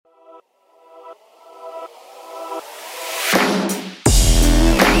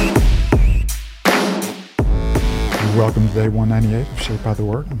Day 198 of Shaped by the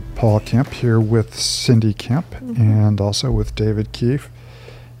Word. I'm Paul Kemp here with Cindy Kemp and also with David Keefe.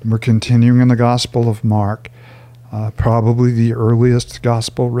 And we're continuing in the Gospel of Mark, probably the earliest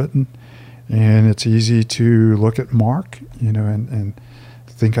Gospel written. And it's easy to look at Mark, and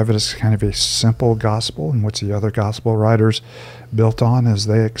think of it as kind of a simple gospel, and which the other gospel writers built on as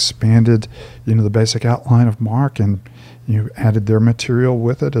they expanded, the basic outline of Mark and added their material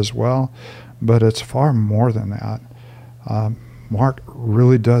with it as well. But it's far more than that. Mark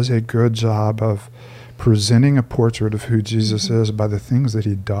really does a good job of presenting a portrait of who Jesus is by the things that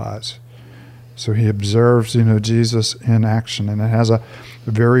he does. So he observes, Jesus in action, and it has a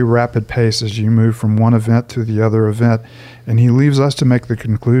very rapid pace as you move from one event to the other event. And he leaves us to make the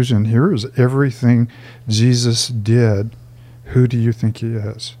conclusion, here is everything Jesus did. Who do you think he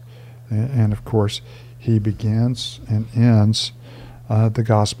is? And of course, he begins and ends the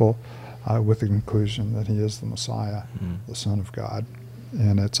gospel with the conclusion that he is the Messiah, the Son of God.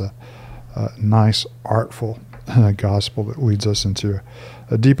 And it's a nice, artful gospel that leads us into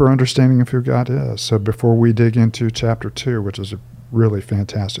a deeper understanding of who God is. So before we dig into chapter 2, which is a really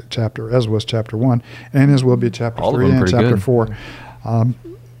fantastic chapter, as was chapter 1, and as will be chapter 3 and chapter 4,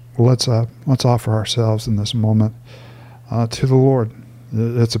 let's offer ourselves in this moment to the Lord.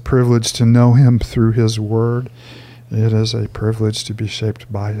 It's a privilege to know him through his word. It is a privilege to be shaped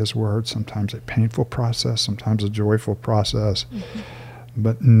by his word, sometimes a painful process, sometimes a joyful process,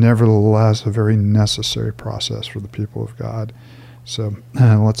 but nevertheless a very necessary process for the people of God. So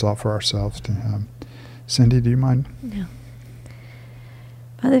let's offer ourselves to him. Cindy, do you mind? No.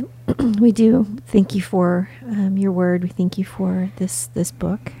 Father, we do thank you for your word. We thank you for this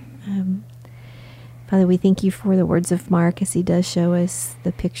book. Father, we thank you for the words of Mark as he does show us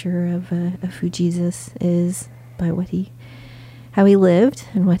the picture of who Jesus is, by how he lived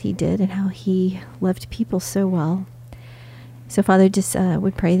and what he did and how he loved people so well. So Father, just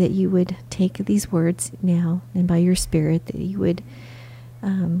would pray that you would take these words now and by your Spirit that you would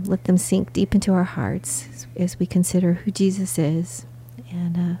let them sink deep into our hearts as we consider who Jesus is,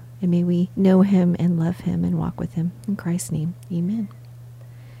 and may we know him and love him and walk with him. In Christ's name, amen.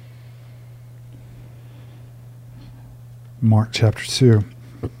 Mark chapter 2.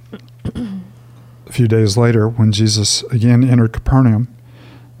 A few days later, when Jesus again entered Capernaum,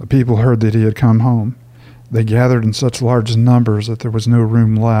 the people heard that he had come home. They gathered in such large numbers that there was no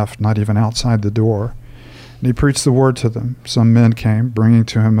room left, not even outside the door. And he preached the word to them. Some men came, bringing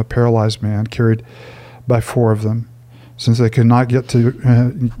to him a paralyzed man, carried by 4 of them. Since they could not get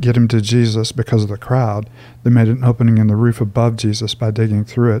him to Jesus because of the crowd, they made an opening in the roof above Jesus by digging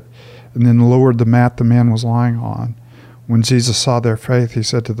through it, and then lowered the mat the man was lying on. When Jesus saw their faith, he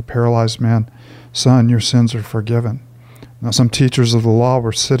said to the paralyzed man, "Son, your sins are forgiven." Now some teachers of the law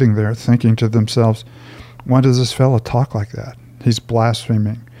were sitting there thinking to themselves, "Why does this fellow talk like that? He's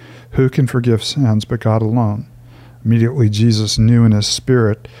blaspheming. Who can forgive sins but God alone?" Immediately Jesus knew in his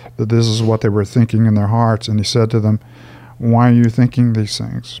spirit that this is what they were thinking in their hearts, and he said to them, "Why are you thinking these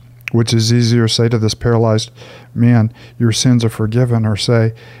things? Which is easier, say to this paralyzed man, 'Your sins are forgiven,' or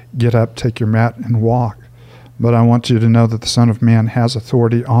say, 'Get up, take your mat, and walk'? But I want you to know that the Son of Man has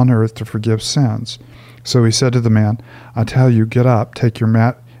authority on earth to forgive sins." So he said to the man, "I tell you, get up, take your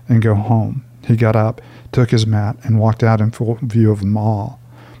mat, and go home." He got up, took his mat, and walked out in full view of them all.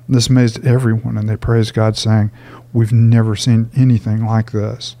 This amazed everyone, and they praised God, saying, "We've never seen anything like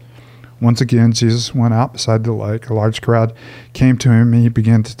this." Once again, Jesus went out beside the lake. A large crowd came to him, and he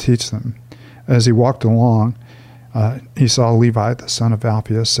began to teach them. As he walked along, he saw Levi, the son of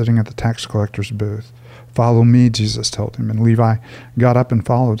Alphaeus, sitting at the tax collector's booth. "Follow me," Jesus told him, and Levi got up and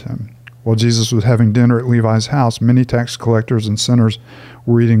followed him. While Jesus was having dinner at Levi's house, many tax collectors and sinners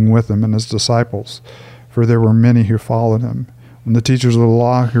were eating with him and his disciples, for there were many who followed him. When the teachers of the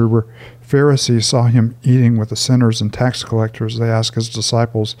law, who were Pharisees, saw him eating with the sinners and tax collectors, they asked his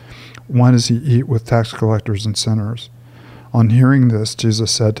disciples, "Why does he eat with tax collectors and sinners?" On hearing this,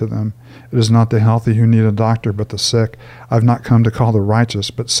 Jesus said to them, "It is not the healthy who need a doctor, but the sick. I have not come to call the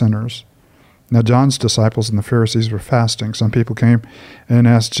righteous, but sinners." Now John's disciples and the Pharisees were fasting. Some people came and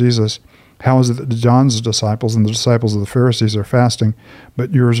asked Jesus, "How is it that John's disciples and the disciples of the Pharisees are fasting,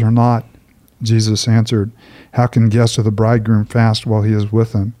 but yours are not?" Jesus answered, "How can guests of the bridegroom fast while he is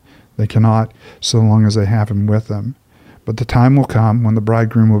with them? They cannot, so long as they have him with them. But the time will come when the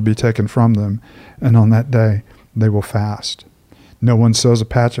bridegroom will be taken from them, and on that day they will fast. No one sews a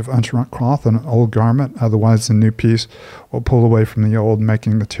patch of unshrunk cloth on an old garment, otherwise the new piece will pull away from the old,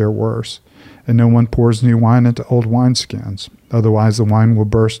 making the tear worse. And no one pours new wine into old wineskins, otherwise the wine will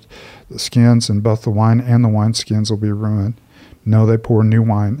burst the skins, and both the wine and the wineskins will be ruined. No, they pour new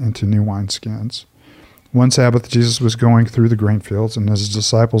wine into new wineskins." One Sabbath, Jesus was going through the grain fields, and as his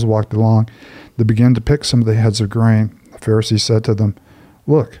disciples walked along, they began to pick some of the heads of grain. The Pharisees said to them,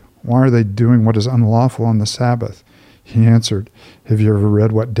 "Look, why are they doing what is unlawful on the Sabbath?" He answered, "Have you ever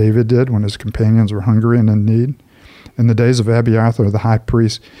read what David did when his companions were hungry and in need? In the days of Abiathar the high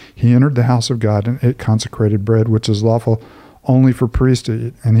priest, he entered the house of God and ate consecrated bread, which is lawful only for priests to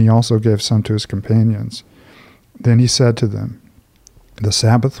eat, and he also gave some to his companions. Then he said to them, 'The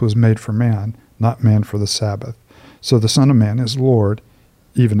Sabbath was made for man, not man for the Sabbath. So the Son of Man is Lord,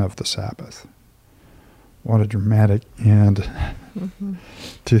 even of the Sabbath.'" What a dramatic end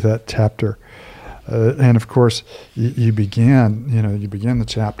to that chapter. And of course, you begin the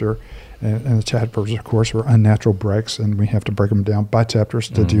chapter, and the chapters, of course, were unnatural breaks, and we have to break them down by chapters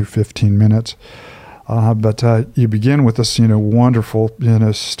to do 15 minutes. But you begin with this, wonderful,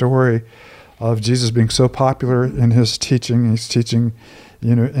 story of Jesus being so popular in his teaching. He's teaching,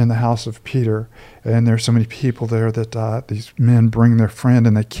 in the house of Peter, and there's so many people there that these men bring their friend,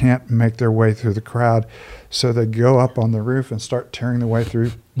 and they can't make their way through the crowd, so they go up on the roof and start tearing their way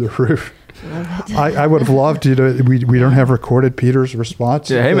through the roof. I would have loved you to. We don't have recorded Peter's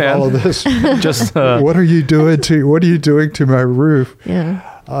response. Yeah, hey man, all of this. Just what are you doing to my roof? Yeah.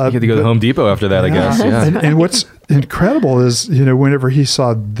 You had to go to Home Depot after that, I guess. Yeah. And what's incredible is, whenever he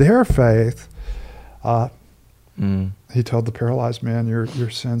saw their faith, he told the paralyzed man, your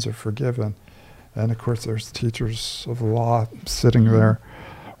sins are forgiven. And of course, there's teachers of the law sitting there.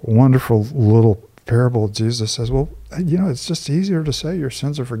 Wonderful little parable. Jesus says, well, it's just easier to say your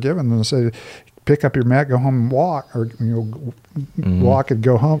sins are forgiven than to say, pick up your mat, go home and walk, or walk and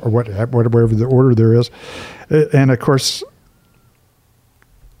go home, or whatever the order there is. And of course,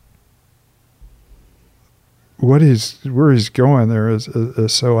 where he's going there is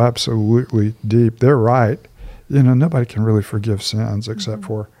so absolutely deep. They're right. Nobody can really forgive sins except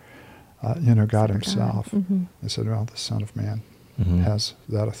for, God himself. They said, well, the Son of Man has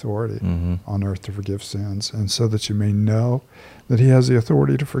that authority on earth to forgive sins. And so that you may know that he has the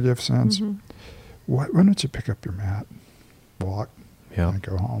authority to forgive sins, why don't you pick up your mat, walk, and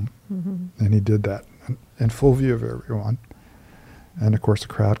go home? And he did that in full view of everyone. And of course, the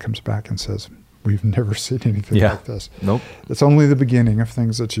crowd comes back and says, we've never seen anything like this. Nope. It's only the beginning of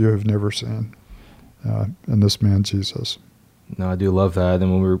things that you have never seen in this man, Jesus. No, I do love that. And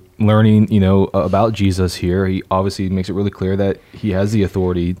when we're learning, about Jesus here, he obviously makes it really clear that he has the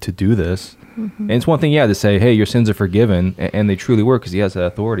authority to do this. And it's one thing, to say, hey, your sins are forgiven, and they truly were because he has that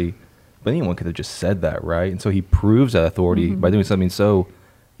authority. But anyone could have just said that, right? And so he proves that authority by doing something so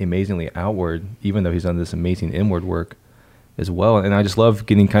amazingly outward, even though he's done this amazing inward work as well. And I just love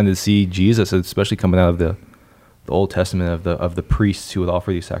getting kind of to see Jesus, especially coming out of the Old Testament of the priests who would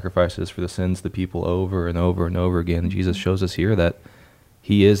offer these sacrifices for the sins of the people over and over and over again. And Jesus shows us here that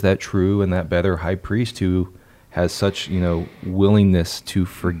he is that true and that better high priest who has such, willingness to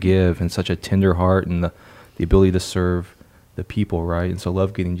forgive and such a tender heart and the ability to serve the people, right? And so I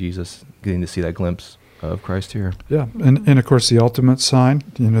love getting to see that glimpse of Christ here. Yeah, and of course the ultimate sign,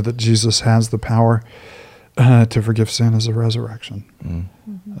 that Jesus has the power to forgive sin is the resurrection.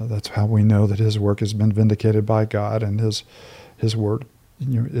 That's how we know that his work has been vindicated by God and his word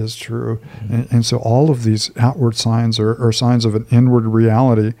is true. And so all of these outward signs are signs of an inward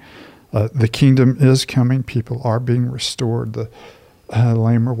reality. The kingdom is coming. People are being restored. The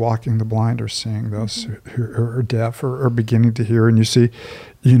lame are walking. The blind are seeing. Those who are deaf are beginning to hear. And you see,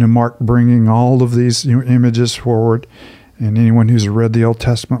 Mark bringing all of these images forward. And anyone who's read the Old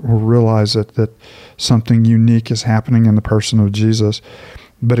Testament will realize that something unique is happening in the person of Jesus.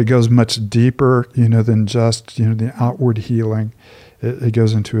 But it goes much deeper, than just, the outward healing. It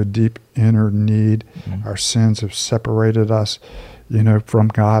goes into a deep inner need. Our sins have separated us, from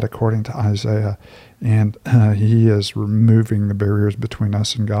God, according to Isaiah. And he is removing the barriers between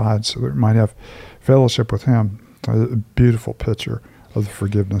us and God so that we might have fellowship with him. A beautiful picture of the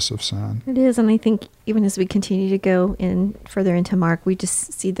forgiveness of sin. It is, and I think even as we continue to go in further into Mark, we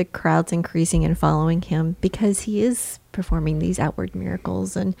just see the crowds increasing and following him because he is performing these outward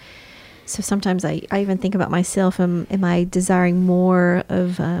miracles. And so sometimes I even think about myself, am I desiring more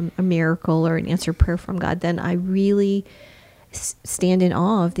of a miracle or an answered prayer from God than I really stand in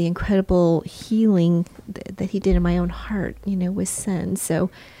awe of the incredible healing that he did in my own heart, with sin. So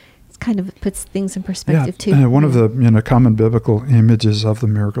kind of puts things in perspective too. One of the common biblical images of the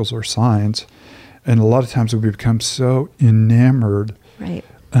miracles are signs, and a lot of times we become so enamored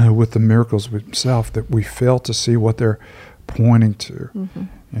with the miracles themselves that we fail to see what they're pointing to.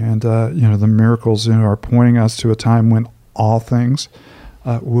 And the miracles are pointing us to a time when all things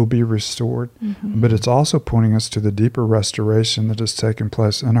will be restored. But it's also pointing us to the deeper restoration that has taken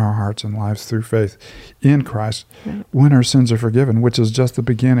place in our hearts and lives through faith in Christ when our sins are forgiven, which is just the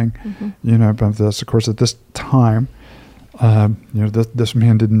beginning, of this. Of course, at this time, this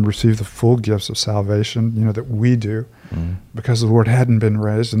man didn't receive the full gifts of salvation, that we do, because the Lord hadn't been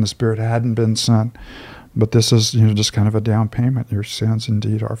raised and the Spirit hadn't been sent. But this is, just kind of a down payment. Your sins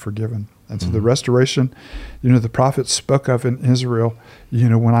indeed are forgiven. And so the restoration, the prophet spoke of in Israel,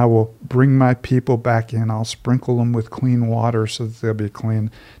 when I will bring my people back in, I'll sprinkle them with clean water so that they'll be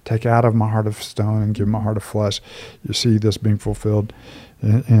clean, take out of my heart of stone and give them a heart of flesh. You see this being fulfilled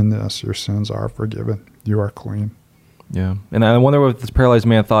in this. Your sins are forgiven. You are clean. Yeah. And I wonder what this paralyzed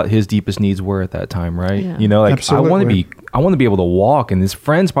man thought his deepest needs were at that time, right? Yeah. Absolutely. I want to be able to walk, and his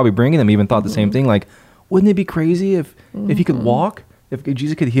friends probably bringing him even thought the same thing, like, wouldn't it be crazy if he could walk? If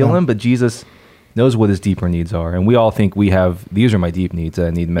Jesus could heal him, but Jesus knows what his deeper needs are. And we all think these are my deep needs that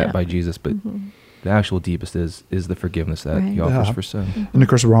I need met by Jesus, but the actual deepest is the forgiveness that he offers for sin. And of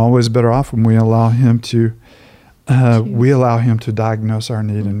course, we're always better off when we allow him to diagnose our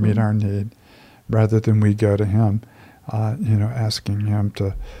need and meet our need, rather than we go to him, asking him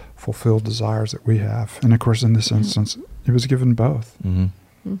to fulfill desires that we have. And of course, in this instance, he was given both.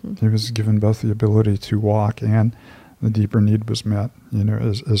 He was given both the ability to walk, and the deeper need was met,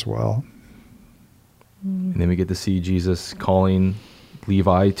 as well. And then we get to see Jesus calling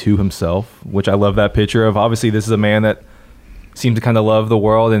Levi to himself, which I love that picture of. Obviously, this is a man that seemed to kind of love the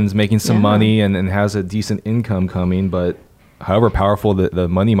world and is making some money and has a decent income coming. But however powerful the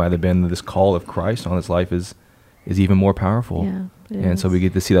money might have been, this call of Christ on his life is even more powerful. And so we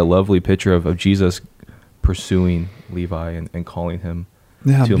get to see that lovely picture of Jesus pursuing Levi and calling him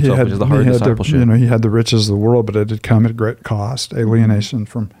to himself, which is the heart of discipleship. He had the riches of the world, but it had come at great cost, alienation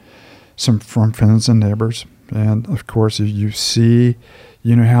from friends and neighbors. And of course, you see,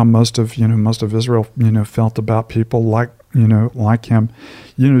 how most of Israel, felt about people like him.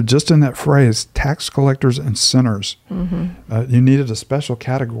 Just in that phrase, tax collectors and sinners, you needed a special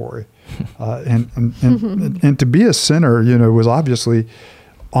category. And to be a sinner, was obviously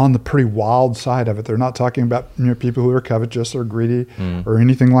on the pretty wild side of it. They're not talking about people who are covetous or greedy or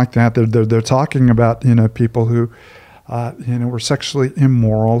anything like that. They're talking about people who were sexually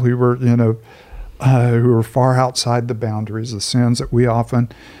immoral, who were far outside the boundaries, the sins that we often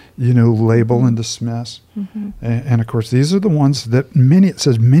label and dismiss. And of course, these are the ones that it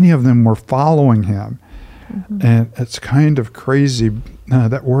says many of them were following him. And it's kind of crazy.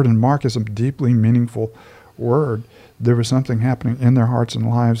 That word in Mark is a deeply meaningful word. There was something happening in their hearts and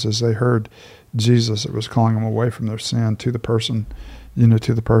lives as they heard Jesus. It was calling them away from their sin to the person,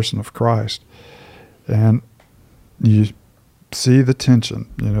 to the person of Christ. And you see the tension,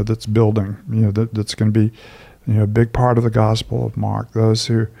 that's building, that's going to be, a big part of the Gospel of Mark. Those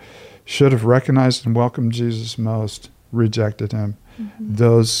who should have recognized and welcomed Jesus most rejected him.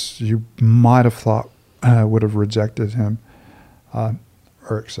 Those you might have thought would have rejected him are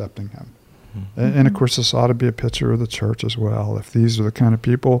accepting him. And of course, this ought to be a picture of the church as well. If these are the kind of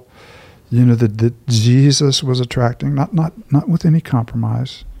people, that Jesus was attracting, not with any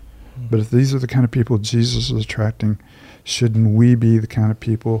compromise, but if these are the kind of people Jesus is attracting, shouldn't we be the kind of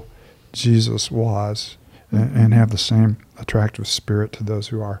people Jesus was and have the same attractive spirit to those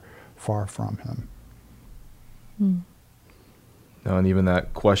who are far from him? No, and even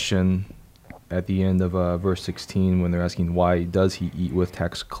that question at the end of verse 16, when they're asking why does he eat with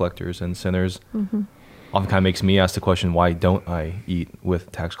tax collectors and sinners, often kind of makes me ask the question, why don't I eat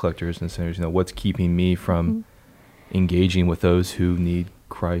with tax collectors and sinners? What's keeping me from engaging with those who need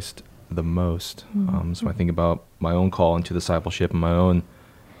Christ the most? So I think about my own call into discipleship and my own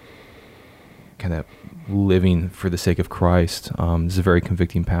kind of living for the sake of Christ. This is a very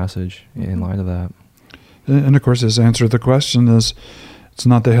convicting passage in light of that. And of course, his answer to the question is, it's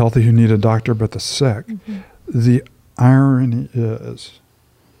not the healthy who need a doctor, but the sick. The irony is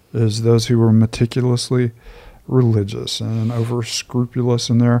those who were meticulously religious and over scrupulous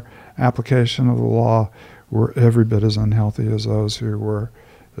in their application of the law were every bit as unhealthy as those who were,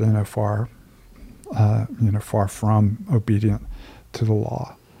 far from obedient to the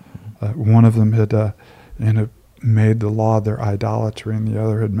law. One of them had, made the law their idolatry, and the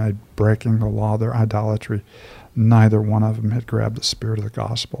other had made breaking the law their idolatry. Neither one of them had grabbed the spirit of the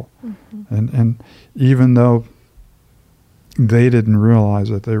gospel. And even though they didn't realize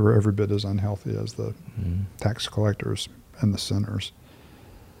it, they were every bit as unhealthy as the tax collectors and the sinners.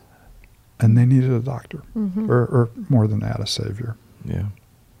 And they needed a doctor, or more than that, a savior. Yeah.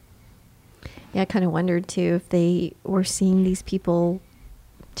 Yeah, I kind of wondered too if they were seeing these people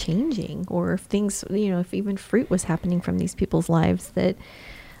changing, or if things, if even fruit was happening from these people's lives that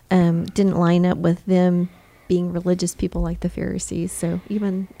didn't line up with them being religious people like the Pharisees. So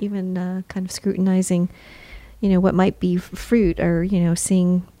even kind of scrutinizing, what might be fruit, or,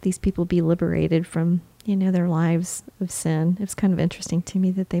 seeing these people be liberated from, their lives of sin. It was kind of interesting to me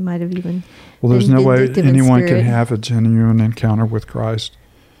that they might have even there's been no way vindictive in anyone can spirit. have a genuine encounter with Christ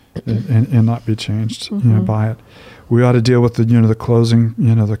and not be changed, by it. We ought to deal with the closing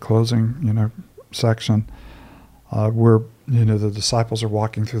section, where, the disciples are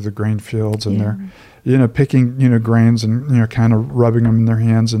walking through the grain fields, and they're, picking, grains and, kind of rubbing them in their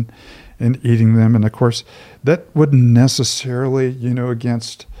hands and eating them. And of course, that wouldn't necessarily,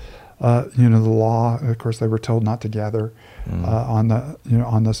 against, the law. Of course, they were told not to gather on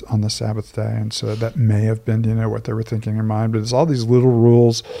the Sabbath day, and so that may have been, what they were thinking in their mind. But it's all these little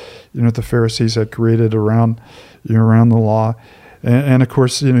rules, the Pharisees had created around the law, and of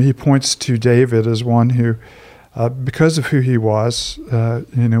course, he points to David as one who, because of who he was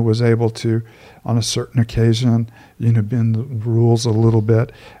able to, on a certain occasion, bend the rules a little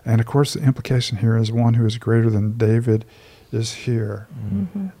bit. And of course, the implication here is one who is greater than David is here.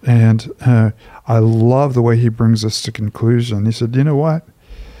 And I love the way he brings us to conclusion. He said, you know what?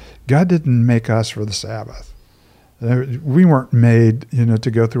 God didn't make us for the Sabbath. We weren't made,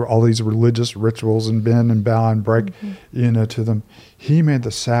 to go through all these religious rituals and bend and bow and break, to them. He made the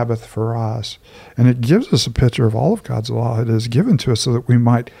Sabbath for us. And it gives us a picture of all of God's law. It is given to us so that we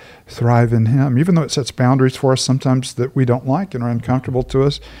might thrive in him, even though it sets boundaries for us sometimes that we don't like and are uncomfortable to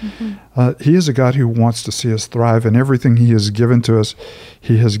us. He is a God who wants to see us thrive, and everything he has given to us,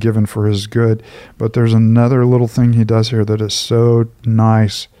 he has given for his good. But there's another little thing he does here that is so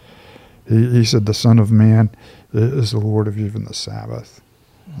nice. He said, the Son of Man is the Lord of even the Sabbath.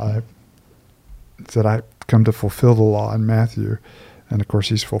 I come to fulfill the law in Matthew. And of course,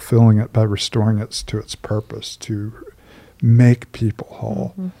 he's fulfilling it by restoring it to its purpose, to make people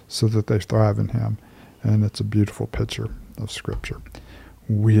whole so that they thrive in him. And it's a beautiful picture of Scripture.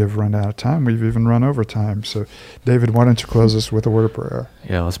 We have run out of time. We've even run over time. So, David, why don't you close us with a word of prayer?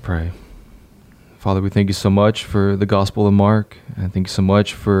 Yeah, let's pray. Father, we thank you so much for the Gospel of Mark. And thank you so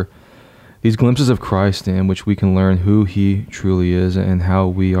much for these glimpses of Christ in which we can learn who he truly is and how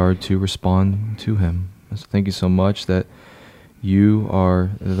we are to respond to him. And so thank you so much that you are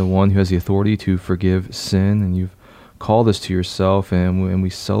the one who has the authority to forgive sin, and you've called us to yourself, and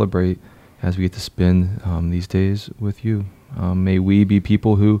we celebrate as we get to spend these days with you. May we be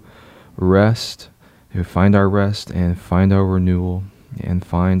people who rest, who find our rest and find our renewal and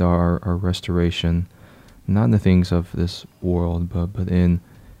find our restoration, not in the things of this world, but in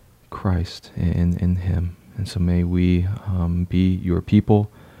Christ, in him. And so may we be your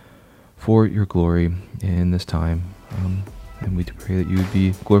people for your glory in this time. And we do pray that you would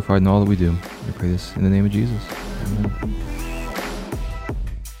be glorified in all that we do. We pray this in the name of Jesus. Amen.